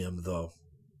osnomium, though,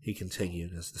 he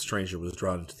continued, as the stranger was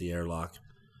drawn into the airlock.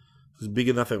 It's big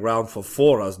enough around for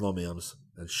 4 osnomiums,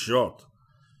 and short.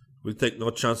 We'll take no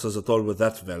chances at all with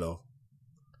that fellow.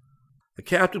 The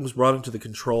captain was brought into the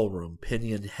control room,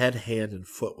 pinioned head, hand, and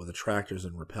foot with attractors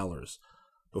and repellers,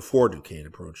 before Duquesne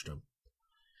approached him.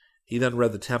 He then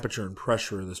read the temperature and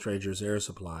pressure in the stranger's air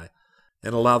supply,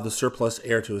 and allowed the surplus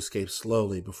air to escape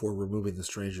slowly before removing the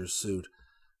stranger's suit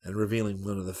and revealing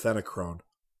one of the Fenachrone,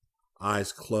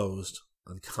 eyes closed,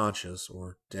 unconscious,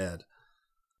 or dead.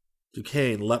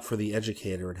 Duquesne leapt for the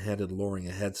educator and handed Loring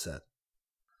a headset.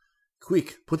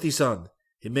 Quick, put this on.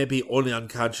 He may be only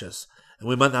unconscious, and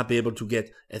we might not be able to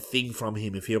get a thing from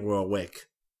him if he were awake.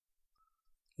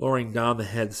 Loring donned the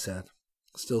headset,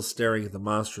 still staring at the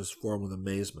monstrous form with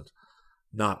amazement,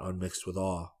 not unmixed with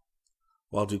awe,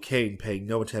 while Duquesne, paying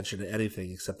no attention to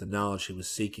anything except the knowledge he was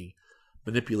seeking,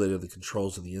 manipulated the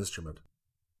controls of the instrument.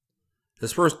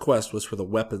 His first quest was for the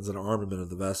weapons and armament of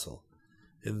the vessel.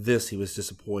 In this he was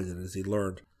disappointed, as he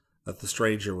learned that the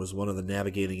stranger was one of the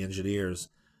navigating engineers,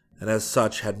 and as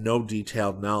such had no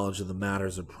detailed knowledge of the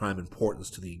matters of prime importance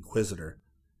to the Inquisitor.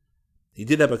 He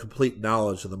did have a complete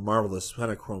knowledge of the marvelous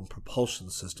Fenachrone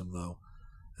propulsion system, though,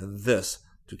 and this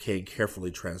Duquesne carefully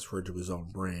transferred to his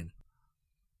own brain.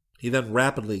 He then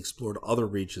rapidly explored other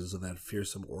regions of that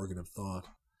fearsome organ of thought.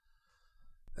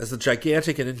 As the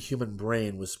gigantic and inhuman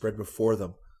brain was spread before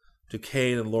them,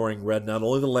 Duquesne and Loring read not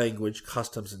only the language,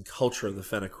 customs, and culture of the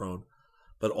Fenachrone,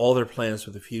 but all their plans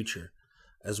for the future,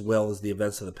 as well as the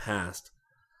events of the past.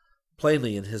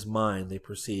 Plainly in his mind they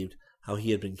perceived how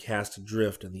he had been cast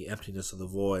adrift in the emptiness of the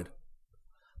void.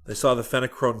 They saw the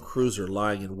Fenachrone cruiser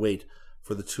lying in wait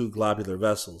for the 2 globular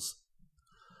vessels.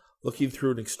 Looking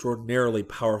through an extraordinarily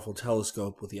powerful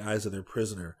telescope with the eyes of their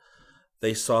prisoner,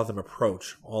 they saw them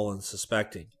approach, all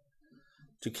unsuspecting.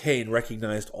 Duquesne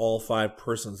recognized all 5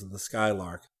 persons in the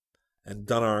Skylark, and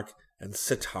Dunark and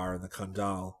Sitar in the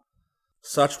Condal.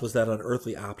 Such was that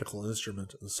unearthly optical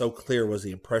instrument, and so clear was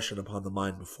the impression upon the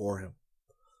mind before him.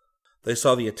 They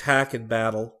saw the attack in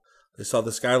battle. They saw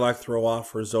the Skylark throw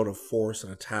off her zone of force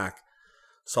and attack.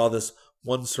 Saw this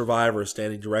one survivor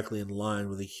standing directly in line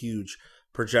with a huge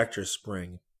projector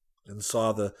spring, and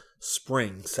saw the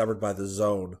spring severed by the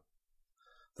zone.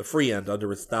 The free end,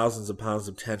 under its thousands of pounds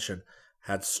of tension,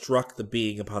 had struck the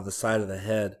being upon the side of the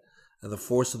head, and the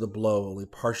force of the blow, only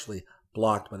partially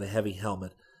blocked by the heavy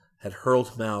helmet, had hurled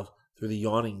him out through the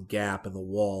yawning gap in the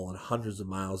wall and hundreds of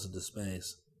miles into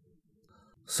space.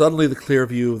 Suddenly the clear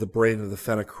view of the brain of the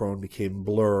Fenachrone became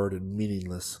blurred and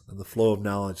meaningless, and the flow of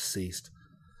knowledge ceased.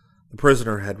 The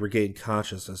prisoner had regained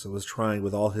consciousness and was trying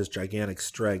with all his gigantic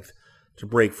strength to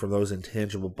break from those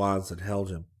intangible bonds that held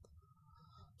him.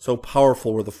 So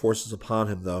powerful were the forces upon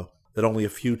him, though, that only a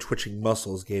few twitching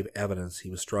muscles gave evidence he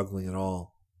was struggling at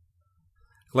all.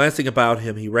 Glancing about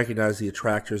him, he recognized the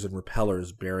attractors and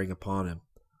repellers bearing upon him.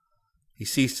 He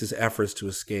ceased his efforts to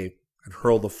escape, and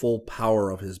hurled the full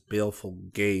power of his baleful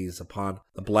gaze upon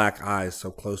the black eyes so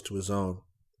close to his own.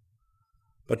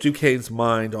 But Duquesne's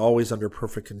mind, always under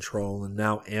perfect control, and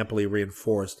now amply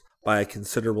reinforced by a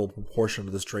considerable proportion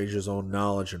of the stranger's own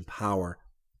knowledge and power,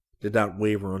 did not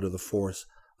waver under the force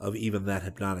of even that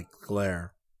hypnotic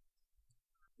glare.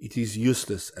 "It is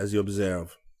useless, as you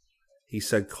observe," he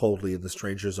said coldly in the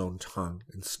stranger's own tongue,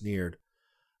 and sneered.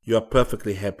 "You are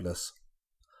perfectly helpless.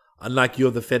 Unlike you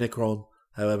of the Fenachrone,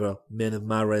 however, men of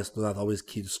my race do not always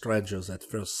kill strangers at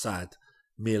first sight,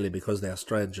 merely because they are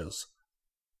strangers.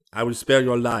 I will spare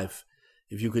your life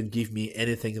if you can give me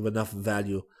anything of enough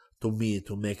value to me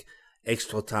to make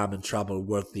extra time and trouble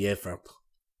worth the effort."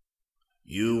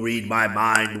 "You read my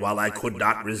mind while I could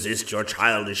not resist your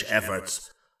childish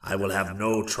efforts. I will have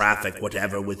no traffic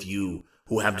whatever with you,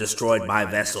 who have destroyed my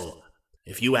vessel.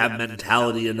 If you have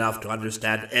mentality enough to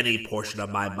understand any portion of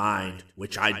my mind,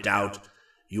 which I doubt,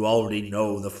 you already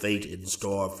know the fate in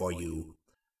store for you.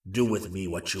 Do with me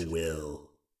what you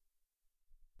will."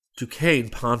 Duquesne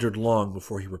pondered long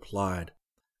before he replied,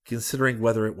 considering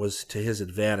whether it was to his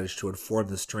advantage to inform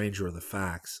the stranger of the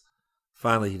facts.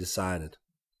 Finally he decided.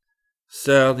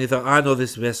 "Sir, neither I nor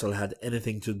this vessel had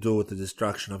anything to do with the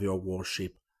destruction of your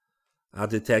warship. Our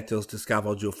detectives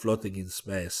discovered you floating in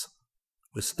space.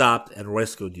 We stopped and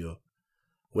rescued you.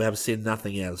 We have seen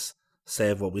nothing else,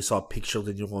 save what we saw pictured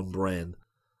in your own brain.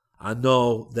 I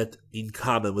know that in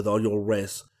common with all your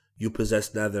race, you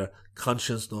possess neither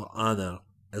conscience nor honor,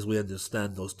 as we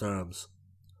understand those terms.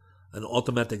 An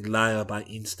automatic liar by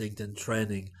instinct and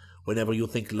training, whenever you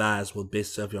think lies will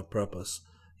best serve your purpose,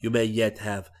 you may yet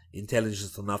have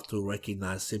intelligence enough to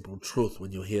recognize simple truth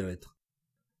when you hear it.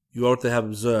 You ought to have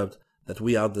observed that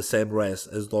we are the same race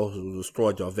as those who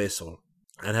destroyed your vessel,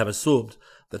 and have assumed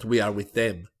that we are with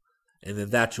them, and in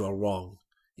that you are wrong.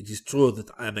 It is true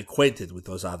that I am acquainted with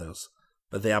those others,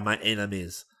 but they are my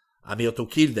enemies. I am here to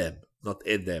kill them, not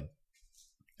aid them.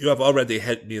 You have already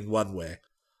helped me in one way.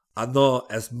 I know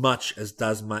as much as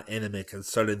does my enemy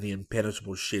concerning the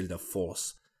impenetrable shield of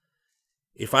force.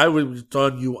 If I will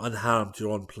return you unharmed to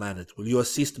your own planet, will you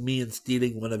assist me in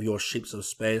stealing one of your ships of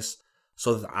space,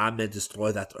 so that I may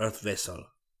destroy that Earth vessel?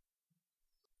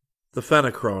 The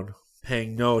Fenachrone,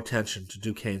 paying no attention to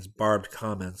Duquesne's barbed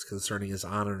comments concerning his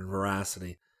honor and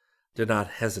veracity, did not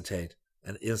hesitate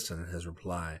an instant in his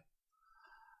reply.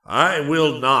 I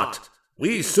will not.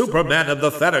 We supermen of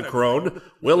the Fenachrone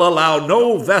will allow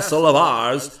no vessel of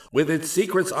ours, with its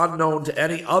secrets unknown to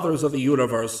any others of the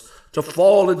universe, to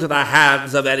fall into the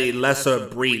hands of any lesser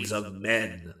breeds of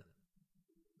men.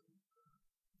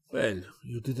 Well,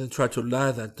 you didn't try to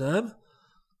lie that time,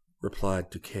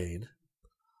 replied Duquesne.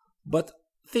 But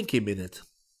think a minute.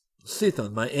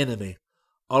 Citan, my enemy,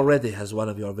 already has one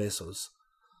of your vessels.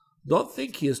 Don't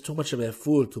think he is too much of a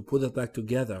fool to put it back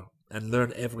together and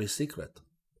learn every secret.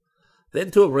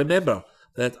 Then, too, remember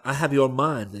that I have your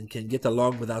mind and can get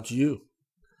along without you,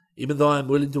 even though I am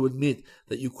willing to admit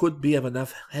that you could be of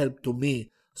enough help to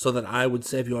me so that I would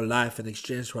save your life in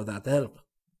exchange for that help.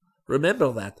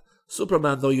 Remember that,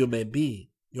 Superman though you may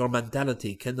be, your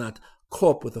mentality cannot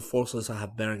cope with the forces I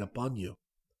have bearing upon you.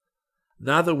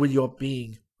 Neither will your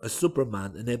being a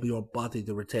Superman enable your body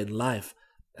to retain life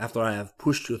after I have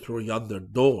pushed you through yonder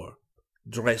door,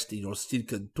 dressed in your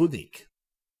silken tunic.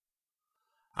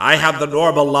 I have the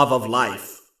normal love of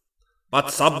life,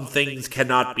 but some things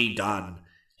cannot be done,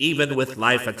 even with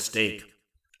life at stake.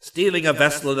 Stealing a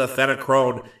vessel in the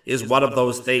Fenachrone is one of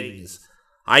those things.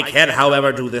 I can,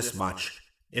 however, do this much.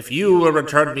 If you will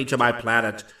return me to my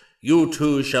planet, you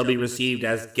too shall be received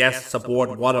as guests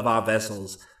aboard one of our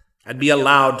vessels, and be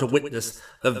allowed to witness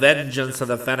the vengeance of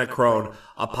the Fenachrone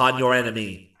upon your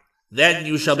enemy. Then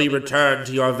you shall be returned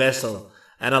to your vessel,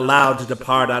 and allowed to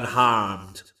depart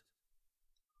unharmed.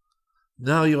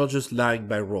 Now you are just lying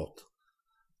by rote.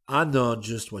 I know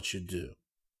just what you do,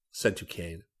 said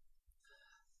Duquesne.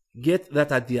 Get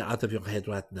that idea out of your head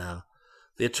right now.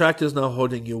 The attractors now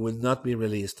holding you will not be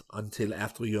released until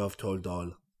after you have told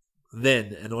all.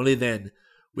 Then, and only then,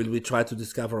 will we try to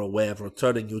discover a way of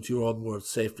returning you to your own world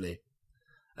safely,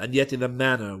 and yet in a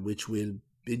manner which will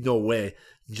in no way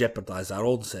jeopardize our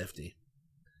own safety.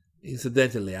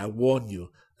 Incidentally, I warn you,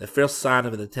 the first sign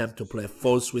of an attempt to play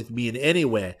false with me in any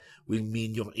way will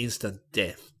mean your instant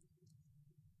death.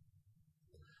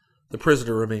 The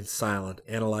prisoner remained silent,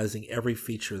 analyzing every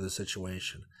feature of the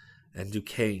situation, and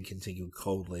Duquesne continued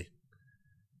coldly.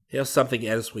 Here's something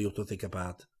else for you to think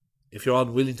about. If you're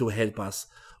unwilling to help us,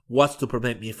 what's to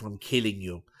prevent me from killing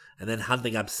you, and then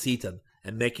hunting up Citan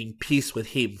and making peace with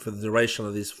him for the duration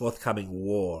of this forthcoming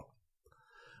war?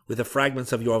 With the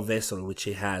fragments of your vessel which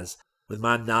he has, with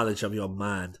my knowledge of your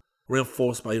mind,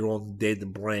 reinforced by your own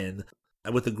dead brain,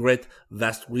 and with the great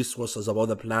vast resources of all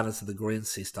the planets of the Green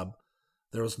System,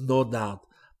 there is no doubt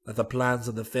that the plans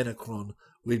of the Fenachrone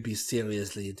will be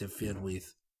seriously interfered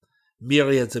with.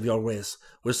 Myriads of your race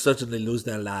will certainly lose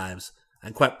their lives,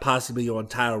 and quite possibly your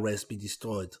entire race be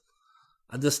destroyed.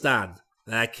 Understand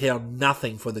that I care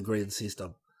nothing for the Green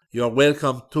System. You are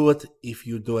welcome to it if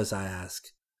you do as I ask.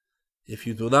 If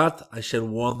you do not, I shall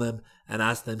warn them and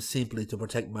ask them simply to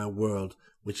protect my world,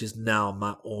 which is now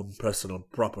my own personal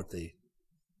property.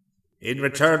 In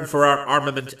return for our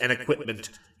armament and equipment,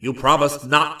 you promised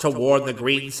not to warn the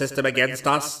Green System against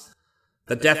us?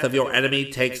 The death of your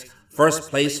enemy takes first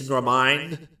place in your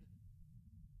mind?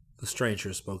 The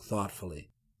stranger spoke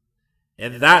thoughtfully.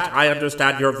 In that I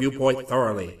understand your viewpoint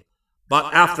thoroughly.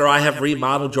 But after I have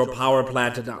remodeled your power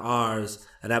plant into ours,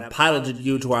 and have piloted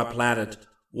you to our planet,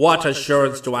 what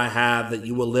assurance do I have that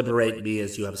you will liberate me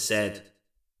as you have said?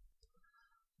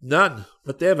 None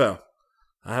whatever.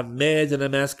 I have made and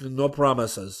am asking no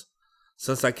promises,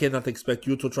 since I cannot expect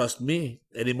you to trust me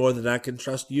any more than I can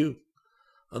trust you.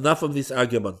 Enough of this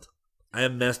argument. I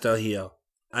am master here.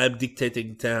 I am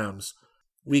dictating terms.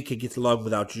 We can get along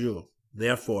without you.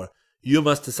 Therefore, you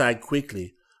must decide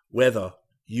quickly whether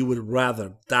you would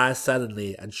rather die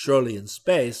suddenly and surely in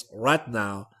space right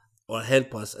now, or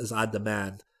help us as I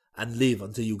demand, and live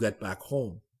until you get back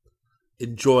home,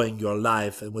 enjoying your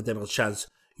life and whatever chance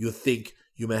you think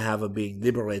you may have of being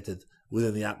liberated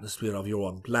within the atmosphere of your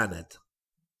own planet."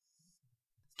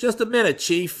 "Just a minute,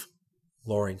 Chief,"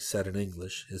 Loring said in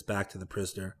English, his back to the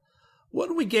prisoner.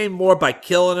 "Wouldn't we gain more by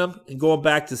killing him and going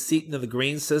back to Seaton and the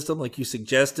Green System like you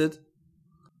suggested?"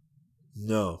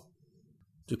 "No."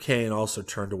 Duquesne also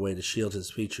turned away to shield his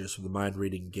features from the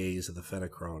mind-reading gaze of the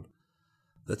Fenachrone.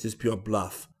 "That is pure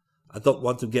bluff. I don't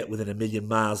want to get within 1,000,000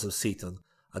 miles of Seaton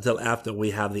until after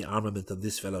we have the armament of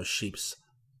this fellow's ships.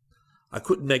 I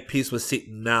couldn't make peace with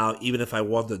Seaton now even if I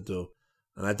wanted to,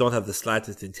 and I don't have the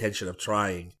slightest intention of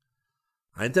trying.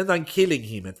 I intend on killing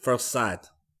him at first sight.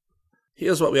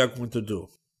 Here's what we are going to do.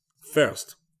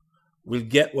 First, we'll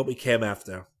get what we came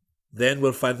after. Then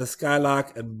we'll find the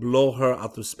Skylark and blow her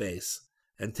out to space,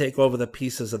 and take over the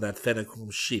pieces of that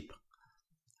Fenachrone ship.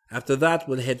 After that,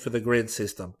 we'll head for the Green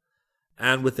System,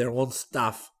 and with their own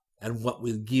stuff and what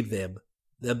we'll give them,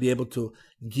 they'll be able to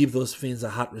give those fiends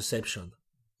a hot reception.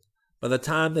 By the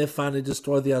time they finally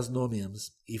destroy the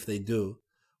Osnomiums, if they do,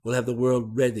 we'll have the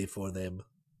world ready for them."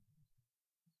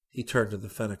 He turned to the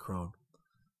Fenachrone.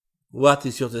 "What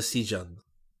is your decision?"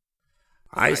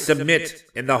 "I submit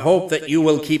in the hope that you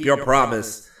will keep your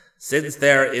promise, since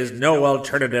there is no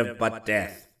alternative but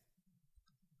death."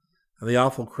 And the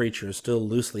awful creature, still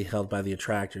loosely held by the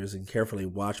attractors and carefully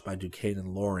watched by Duquesne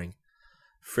and Loring,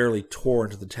 fairly tore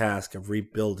into the task of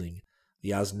rebuilding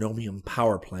the Osnomium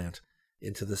power plant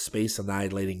into the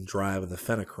space-annihilating drive of the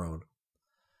Fenachrone.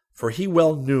 For he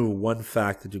well knew one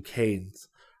fact that Duquesne's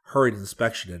hurried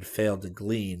inspection had failed to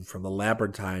glean from the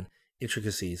labyrinthine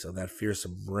intricacies of that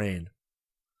fearsome brain.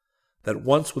 That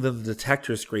once within the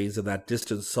detector screens of that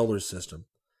distant solar system,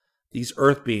 these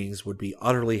Earth beings would be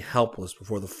utterly helpless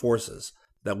before the forces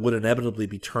that would inevitably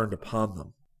be turned upon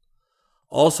them.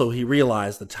 Also, he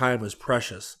realized that time was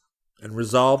precious, and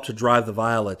resolved to drive the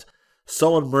Violet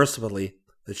so unmercifully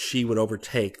that she would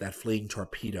overtake that fleeing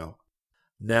torpedo,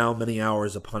 now many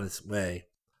hours upon its way.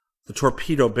 The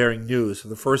torpedo bearing news for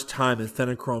the first time in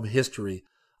Fenachrone history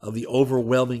of the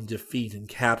overwhelming defeat and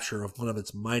capture of one of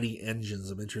its mighty engines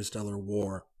of interstellar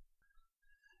war.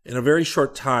 In a very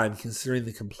short time, considering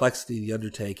the complexity of the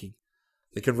undertaking,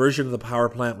 the conversion of the power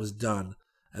plant was done,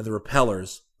 and the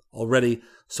repellers, already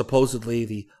supposedly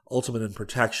the ultimate in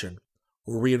protection,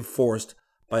 were reinforced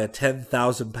by a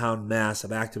 10,000-pound mass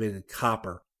of activated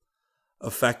copper,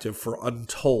 effective for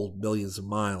untold millions of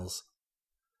miles.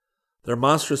 Their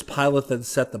monstrous pilot then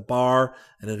set the bar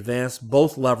and advanced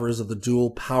both levers of the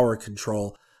dual power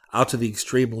control out to the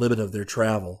extreme limit of their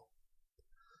travel.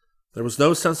 There was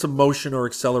no sense of motion or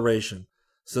acceleration,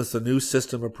 since the new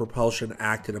system of propulsion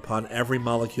acted upon every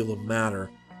molecule of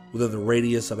matter within the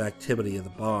radius of activity of the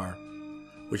bar,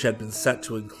 which had been set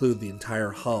to include the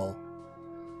entire hull.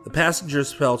 The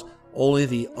passengers felt only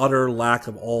the utter lack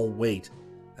of all weight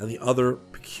and the other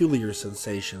peculiar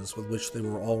sensations with which they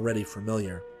were already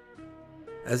familiar,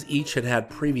 as each had had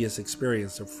previous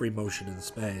experience of free motion in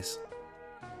space.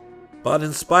 But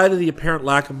in spite of the apparent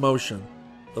lack of motion,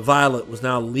 the Violet was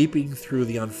now leaping through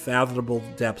the unfathomable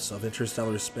depths of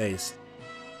interstellar space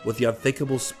with the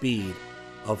unthinkable speed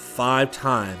of 5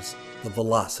 times the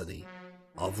velocity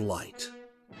of light.